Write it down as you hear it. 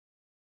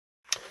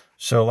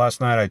So last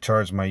night I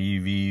charged my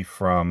EV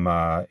from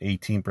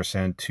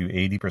 18% to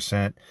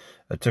 80%.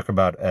 It took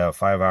about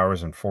 5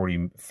 hours and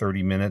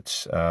 30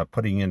 minutes,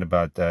 putting in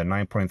about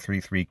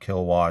 9.33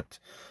 kilowatt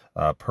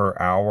per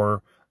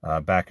hour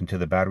back into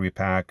the battery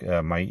pack.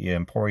 My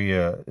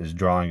Emporia is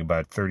drawing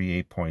about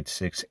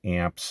 38.6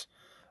 amps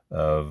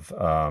of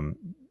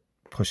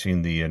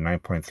pushing the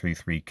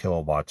 9.33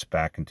 kilowatts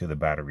back into the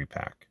battery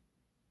pack.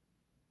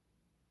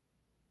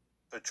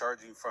 So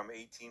charging from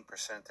 18%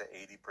 to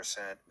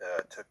 80%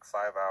 took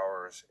 5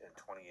 hours and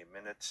 28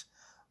 minutes.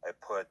 I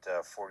put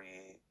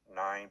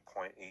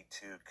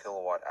 49.82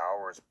 kilowatt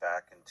hours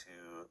back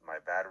into my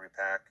battery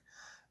pack.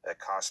 That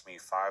cost me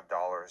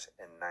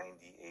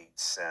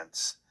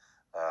 $5.98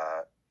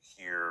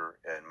 here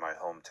in my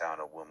hometown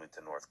of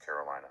Wilmington, North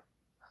Carolina.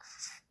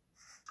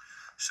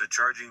 So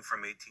charging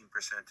from 18%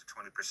 to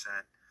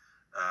 20%,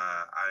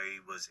 I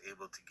was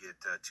able to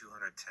get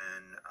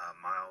 210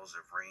 miles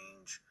of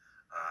range.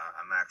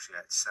 I'm actually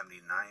at 79%.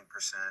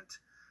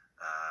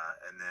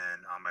 And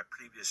then on my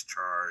previous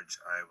charge,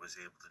 I was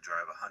able to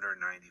drive 194.1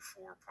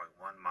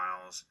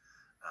 miles.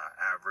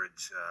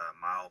 Average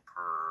mile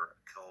per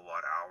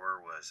kilowatt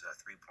hour was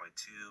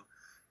 3.2,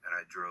 and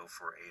I drove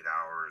for 8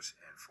 hours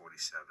and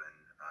 47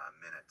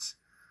 minutes.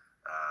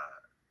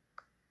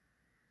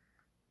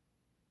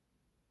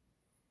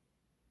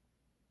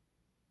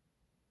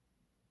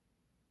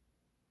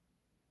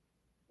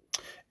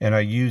 And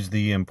I used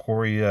the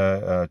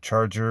Emporia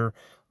charger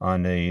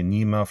on a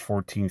NEMA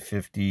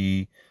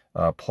 1450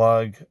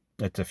 plug.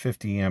 It's a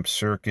 50 amp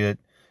circuit,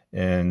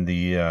 and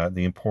the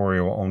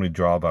Emporia will only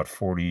draw about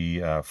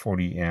 40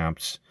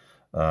 amps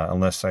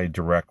unless I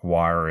direct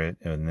wire it,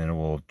 and then it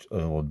will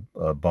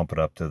bump it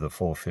up to the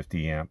full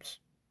 50 amps.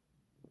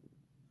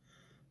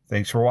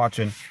 Thanks for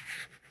watching.